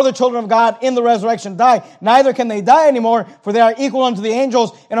nor the children of God in the resurrection die. Neither can they die anymore, for they are equal unto the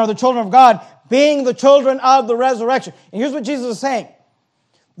angels and are the children of God, being the children of the resurrection. And here's what Jesus is saying.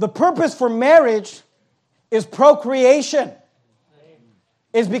 The purpose for marriage is procreation.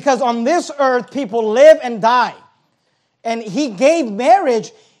 Is because on this earth people live and die. And he gave marriage,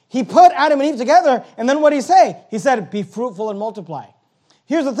 He put Adam and Eve together, and then what did he say? He said, be fruitful and multiply.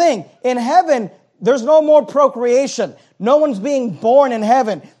 Here's the thing. In heaven, there's no more procreation. No one's being born in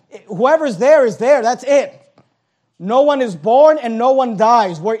heaven. Whoever's there is there. That's it. No one is born and no one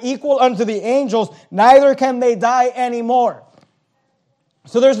dies. We're equal unto the angels. Neither can they die anymore.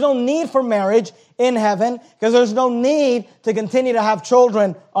 So there's no need for marriage in heaven because there's no need to continue to have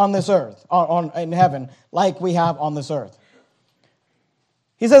children on this earth, in heaven, like we have on this earth.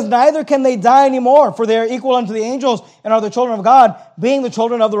 He says, neither can they die anymore, for they are equal unto the angels and are the children of God, being the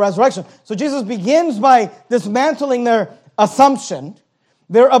children of the resurrection. So Jesus begins by dismantling their assumption.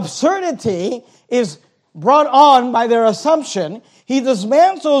 Their absurdity is brought on by their assumption. He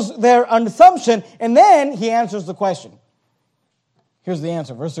dismantles their assumption, and then he answers the question. Here's the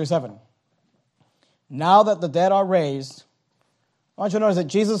answer, verse 37. Now that the dead are raised, I want you to notice that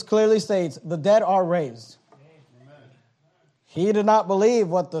Jesus clearly states, the dead are raised. He did not believe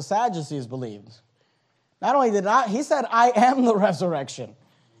what the Sadducees believed. Not only did not, he said, I am the resurrection.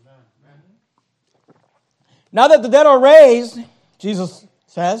 Now that the dead are raised, Jesus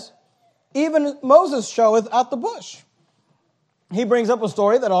says, even Moses showeth at the bush. He brings up a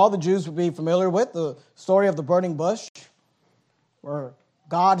story that all the Jews would be familiar with, the story of the burning bush, where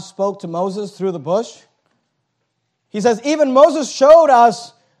God spoke to Moses through the bush. He says, even Moses showed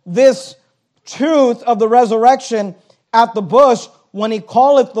us this truth of the resurrection at the bush when he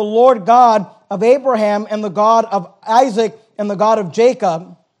calleth the Lord God of Abraham and the God of Isaac and the God of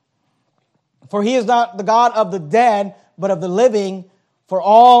Jacob. For he is not the God of the dead, but of the living, for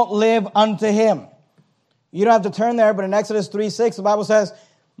all live unto him. You don't have to turn there, but in Exodus 3:6, the Bible says,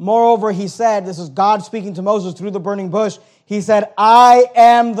 moreover, he said, this is God speaking to Moses through the burning bush, he said, I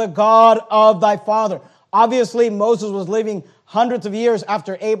am the God of thy father. Obviously, Moses was living hundreds of years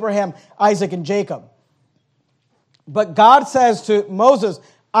after Abraham, Isaac, and Jacob. But God says to Moses,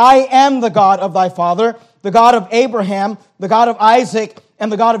 I am the God of thy father, the God of Abraham, the God of Isaac,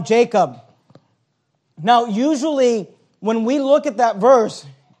 and the God of Jacob. Now, usually, when we look at that verse,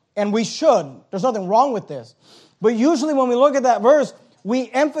 and we should, there's nothing wrong with this, but usually when we look at that verse, we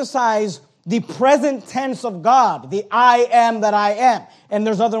emphasize the present tense of God, the I am that I am. And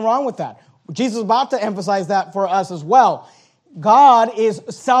there's nothing wrong with that. Jesus is about to emphasize that for us as well. God is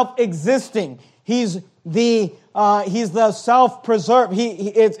self-existing. He's the self-preserved.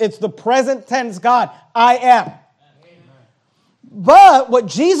 It's the present tense God. I am. Amen. But what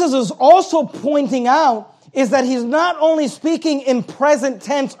Jesus is also pointing out is that he's not only speaking in present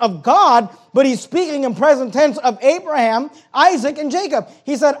tense of God, but he's speaking in present tense of Abraham, Isaac, and Jacob.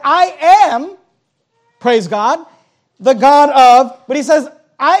 He said, I am, praise God, the God of, but he says,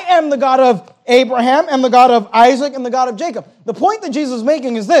 I am the God of Abraham and the God of Isaac and the God of Jacob. The point that Jesus is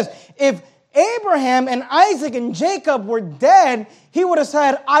making is this. If Abraham and Isaac and Jacob were dead, he would have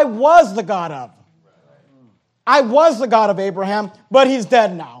said, I was the God of. I was the God of Abraham, but he's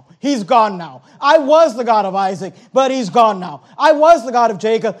dead now. He's gone now. I was the God of Isaac, but he's gone now. I was the God of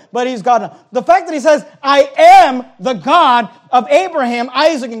Jacob, but he's gone now. The fact that he says, I am the God of Abraham,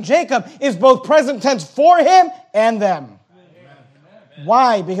 Isaac, and Jacob is both present tense for him and them. Amen.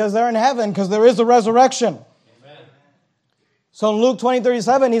 Why? Because they're in heaven, because there is a resurrection. Amen. So in Luke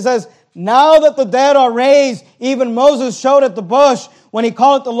 20:37, he says, now that the dead are raised, even Moses showed at the bush when he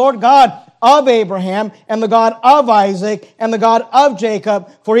called the Lord God of Abraham and the God of Isaac and the God of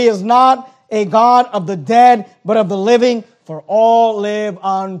Jacob, for he is not a God of the dead, but of the living, for all live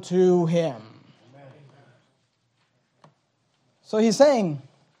unto him. Amen. So he's saying,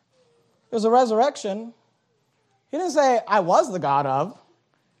 there's a resurrection. He didn't say, I was the God of.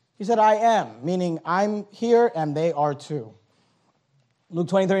 He said, I am, meaning I'm here and they are too. Luke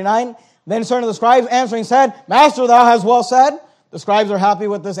 20:39, then certain of the scribes answering said, Master, thou hast well said. The scribes are happy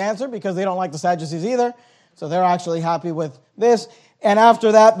with this answer because they don't like the Sadducees either. So they're actually happy with this. And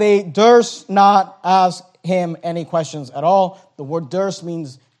after that, they durst not ask him any questions at all. The word durst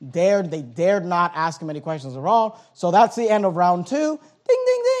means dared. They dared not ask him any questions at all. So that's the end of round 2. Ding,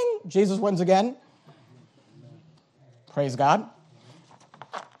 ding, ding. Jesus wins again. Praise God.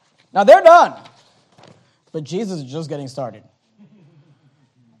 Now they're done. But Jesus is just getting started.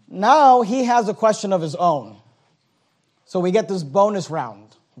 Now he has a question of his own. So we get this bonus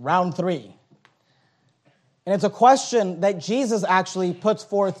round, round 3. And it's a question that Jesus actually puts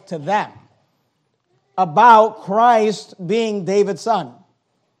forth to them about Christ being David's son.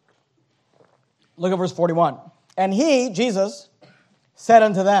 Look at verse 41. And he, Jesus, said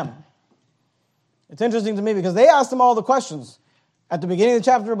unto them. It's interesting to me because they asked him all the questions at the beginning of the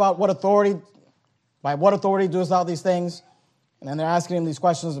chapter about by what authority doest thou these things? And then they're asking him these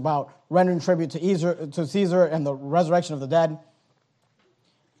questions about rendering tribute to Caesar and the resurrection of the dead.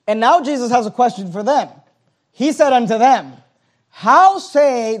 And now Jesus has a question for them. He said unto them, how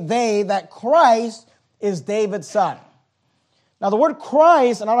say they that Christ is David's son? Now the word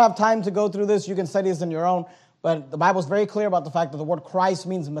Christ, and I don't have time to go through this, you can study this on your own, but the Bible is very clear about the fact that the word Christ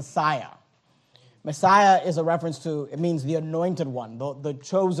means Messiah. Messiah is a reference to, it means the anointed one, the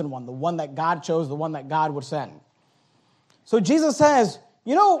chosen one, the one that God chose, the one that God would send. So Jesus says,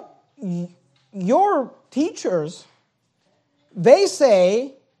 you know, your teachers, they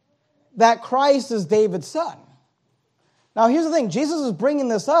say that Christ is David's son. Now here's the thing, Jesus is bringing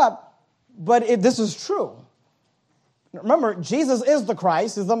this up, but this is true. Remember, Jesus is the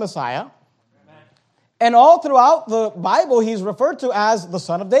Christ, is the Messiah. Amen. And all throughout the Bible, he's referred to as the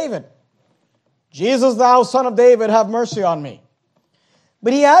son of David. Jesus, thou son of David, have mercy on me.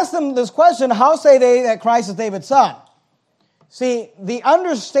 But he asked them this question, how say they that Christ is David's son? See, the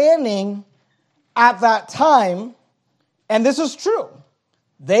understanding at that time, and this is true,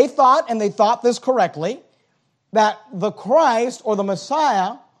 they thought, and they thought this correctly, that the Christ or the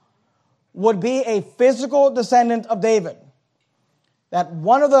Messiah would be a physical descendant of David. That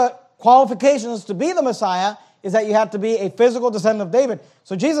one of the qualifications to be the Messiah is that you have to be a physical descendant of David.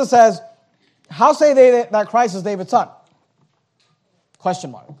 So Jesus says, how say they that Christ is David's son?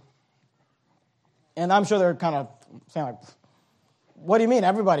 Question mark. And I'm sure they're kind of saying like, what do you mean?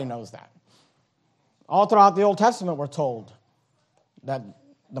 Everybody knows that. All throughout the Old Testament we're told that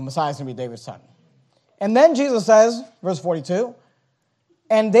the Messiah is going to be David's son. And then Jesus says, verse 42,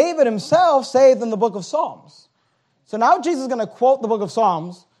 and David himself saith in the book of Psalms. So now Jesus is going to quote the book of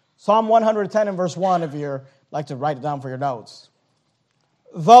Psalms, Psalm 110 and verse 1, if you'd like to write it down for your notes.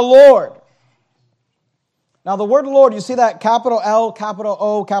 The Lord. Now the word Lord, you see that capital L, capital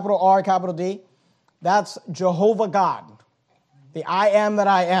O, capital R, capital D? That's Jehovah God, the I am that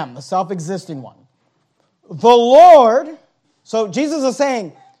I am, the self-existing one. The Lord, so Jesus is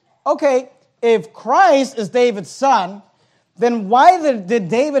saying, okay, if Christ is David's son, then why did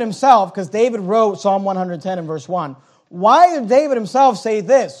David himself, because David wrote Psalm 110 and verse 1, why did David himself say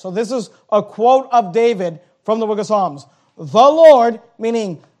this? So this is a quote of David from the book of Psalms. The Lord,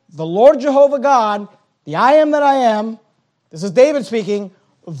 meaning the Lord Jehovah God, the I am that I am, this is David speaking,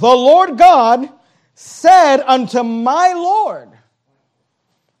 the Lord God said unto my Lord.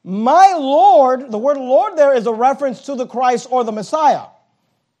 My Lord, the word Lord there is a reference to the Christ or the Messiah.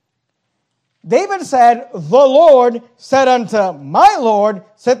 David said, the Lord said unto my Lord,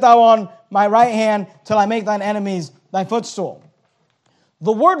 sit thou on my right hand till I make thine enemies thy footstool.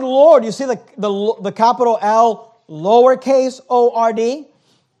 The word Lord, you see the capital L, lowercase O-R-D,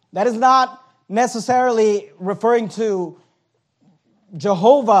 that is not necessarily referring to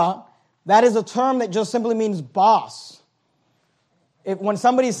Jehovah. That is a term that just simply means boss. When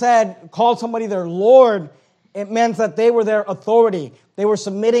somebody called somebody their Lord, it meant that they were their authority. They were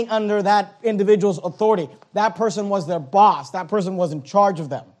submitting under that individual's authority. That person was their boss. That person was in charge of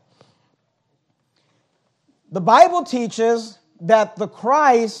them. The Bible teaches that the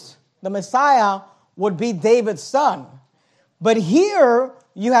Christ, the Messiah, would be David's son. But here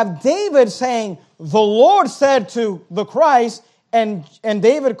you have David saying, the Lord said to the Christ, and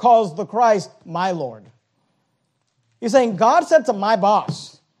David calls the Christ my Lord. He's saying, God said to my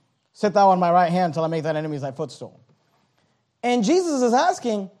boss, sit thou on my right hand till I make thine enemies thy footstool. And Jesus is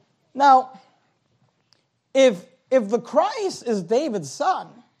asking, now, if the Christ is David's son,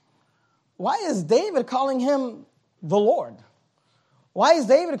 why is David calling him the Lord? Why is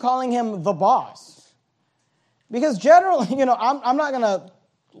David calling him the boss? Because generally, I'm not going to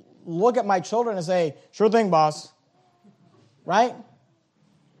look at my children and say, sure thing, boss. Right?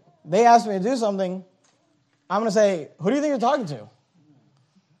 They ask me to do something, I'm going to say, who do you think you're talking to?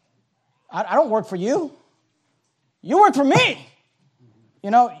 I don't work for you. You work for me.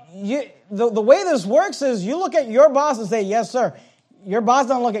 The way this works is you look at your boss and say, yes, sir. Your boss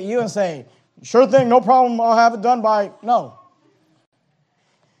doesn't look at you and say, sure thing, no problem, I'll have it done by, no.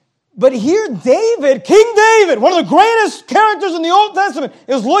 But here David, King David, one of the greatest characters in the Old Testament,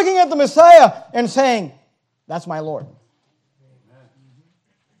 is looking at the Messiah and saying, that's my Lord.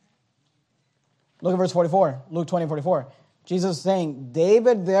 Look at verse 44, Luke 20:44. Jesus is saying,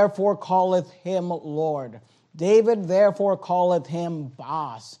 David therefore calleth him Lord. David therefore calleth him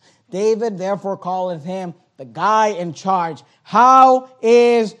boss. David therefore calleth him the guy in charge. How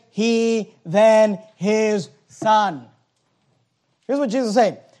is he then his son? Here's what Jesus is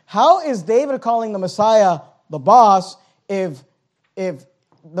saying. How is David calling the Messiah the boss if the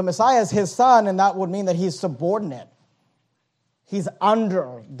Messiah is his son, and that would mean that he's subordinate? He's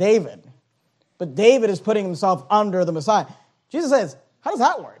under David. But David is putting himself under the Messiah. Jesus says, how does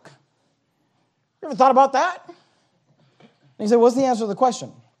that work? You ever thought about that? And he said, what's the answer to the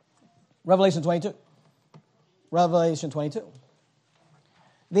question? Revelation 22. Revelation 22.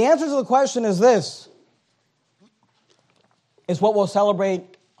 The answer to the question is this. It's what we'll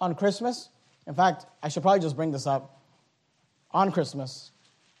celebrate on Christmas. In fact, I should probably just bring this up on Christmas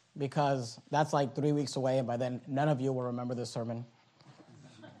because that's like 3 weeks away, and by then none of you will remember this sermon.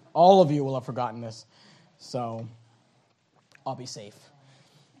 All of you will have forgotten this. So I'll be safe.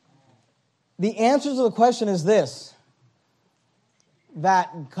 The answer to the question is this,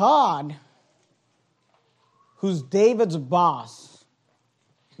 that God, who's David's boss,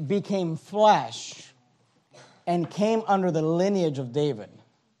 became flesh and came under the lineage of David.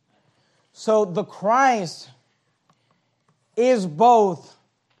 So the Christ is both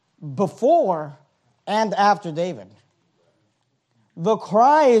before and after David. The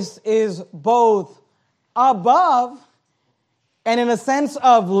Christ is both above and in a sense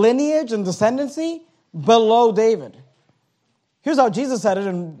of lineage and descendancy below David. Here's how Jesus said it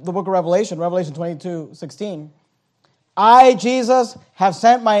in the book of Revelation, Revelation 22:16. I, Jesus, have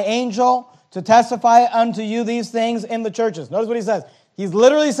sent my angel to testify unto you these things in the churches. Notice what he says. He's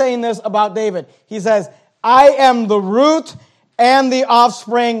literally saying this about David. He says, I am the root and the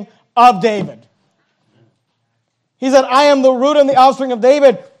offspring of David. He said, I am the root and the offspring of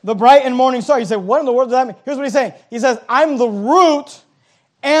David, the bright and morning star. You say, what in the world does that mean? Here's what he's saying. He says, I'm the root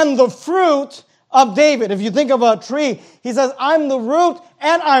and the fruit of David. If you think of a tree, he says, I'm the root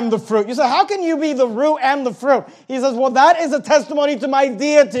and I'm the fruit. You say, how can you be the root and the fruit? He says, well, that is a testimony to my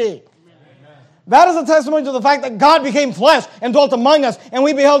deity. Amen. That is a testimony to the fact that God became flesh and dwelt among us, and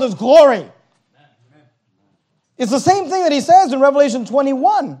we beheld his glory. Amen. It's the same thing that he says in Revelation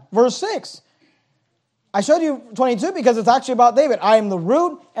 21, verse 6. I showed you 22 because it's actually about David. I am the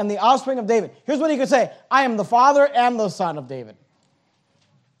root and the offspring of David. Here's what he could say. I am the father and the son of David.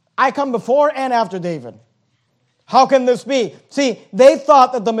 I come before and after David. How can this be? See, they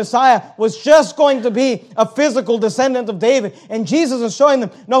thought that the Messiah was just going to be a physical descendant of David. And Jesus is showing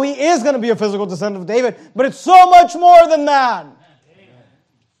them, no, he is going to be a physical descendant of David, but it's so much more than that. Amen.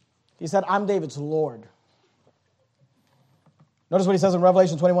 He said, I'm David's Lord. Notice what he says in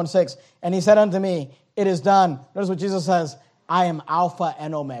Revelation 21:6. And he said unto me, it is done. Notice what Jesus says, I am Alpha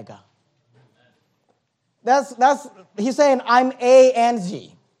and Omega. He's saying, I'm A and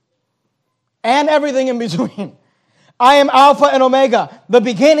Z. And everything in between. I am Alpha and Omega, the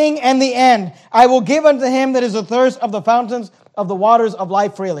beginning and the end. I will give unto him that is athirst of the fountains of the waters of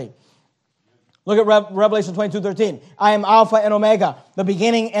life freely. Look at Revelation 22:13. I am Alpha and Omega, the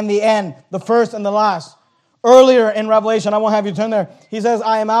beginning and the end, the first and the last. Earlier in Revelation, I won't have you turn there, he says,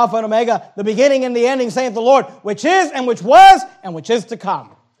 I am Alpha and Omega, the beginning and the ending, saith the Lord, which is and which was and which is to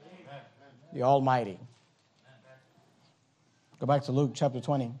come. Amen. The Almighty. Go back to Luke chapter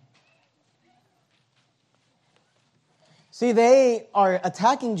 20. See, they are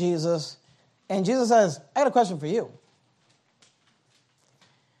attacking Jesus, and Jesus says, I got a question for you.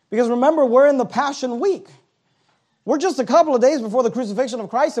 Because remember, we're in the Passion Week. We're just a couple of days before the crucifixion of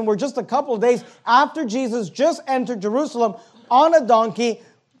Christ, and we're just a couple of days after Jesus just entered Jerusalem on a donkey,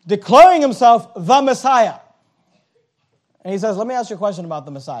 declaring himself the Messiah. And he says, let me ask you a question about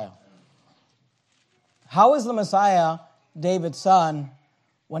the Messiah. How is the Messiah David's son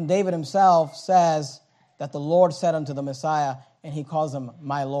when David himself says that the Lord said unto the Messiah, and he calls him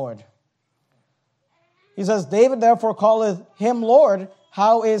my Lord? He says, David therefore calleth him Lord.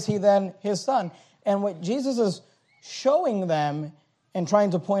 How is he then his son? And what Jesus is showing them and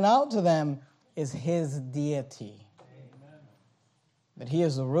trying to point out to them is his deity. Amen. That he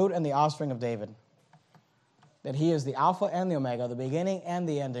is the root and the offspring of David. That he is the Alpha and the Omega, the beginning and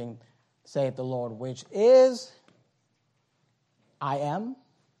the ending, saith the Lord, which is, I am,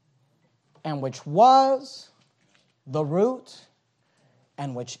 and which was, the root,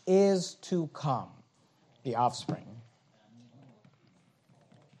 and which is to come, the offspring.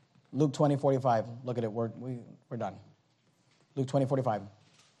 Luke 20:45. Look at it. We're done. Luke 20:45.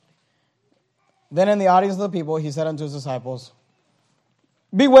 Then in the audience of the people, he said unto his disciples,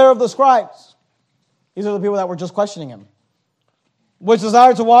 beware of the scribes. These are the people that were just questioning him. Which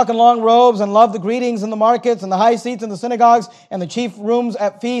desire to walk in long robes and love the greetings in the markets and the high seats in the synagogues and the chief rooms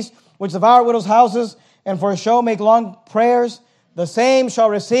at feasts, which devour widows' houses and for a show make long prayers. The same shall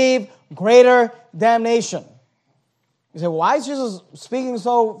receive greater damnation. You say, why is Jesus speaking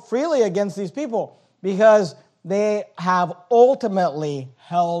so freely against these people? Because they have ultimately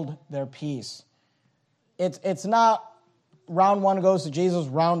held their peace. It's not round 1 goes to Jesus,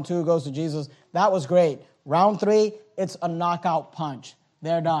 round 2 goes to Jesus. That was great. Round 3, it's a knockout punch.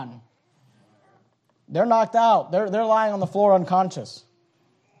 They're done. They're knocked out. They're lying on the floor unconscious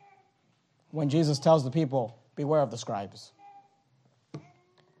when Jesus tells the people, beware of the scribes.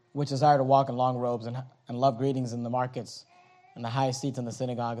 which desire to walk in long robes and love greetings in the markets and the high seats in the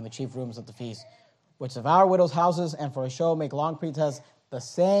synagogue and the chief rooms at the feast, which devour widows' houses and for a show make long pretense, the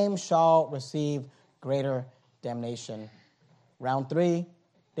same shall receive greater damnation. Round 3,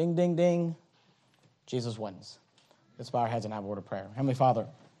 ding, ding, ding, Jesus wins. Let's bow our heads and have a word of prayer. Heavenly Father,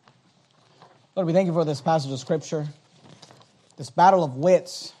 Lord, we thank you for this passage of Scripture, this battle of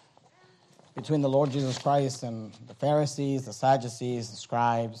wits between the Lord Jesus Christ and the Pharisees, the Sadducees, the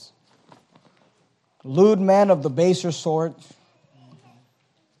scribes, lewd men of the baser sort,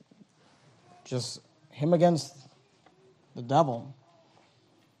 just him against the devil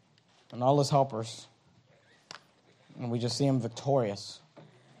and all his helpers. And we just see him victorious.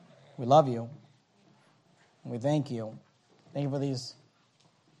 We love you. And we thank you. Thank you for these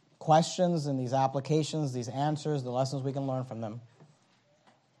questions and these applications, these answers, the lessons we can learn from them.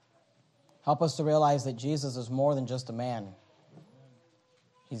 Help us to realize that Jesus is more than just a man.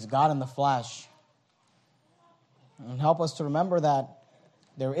 He's God in the flesh. And help us to remember that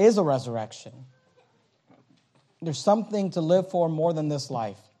there is a resurrection. There's something to live for more than this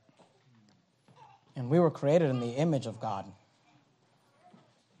life. And we were created in the image of God.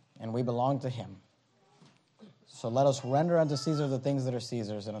 And we belong to him. So let us render unto Caesar the things that are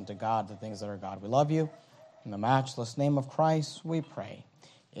Caesar's and unto God the things that are God. We love you. In the matchless name of Christ, we pray.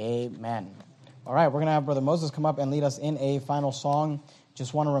 Amen. All right, we're going to have Brother Moses come up and lead us in a final song.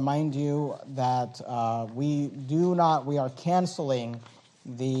 Just want to remind you that we are canceling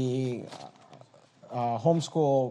the homeschool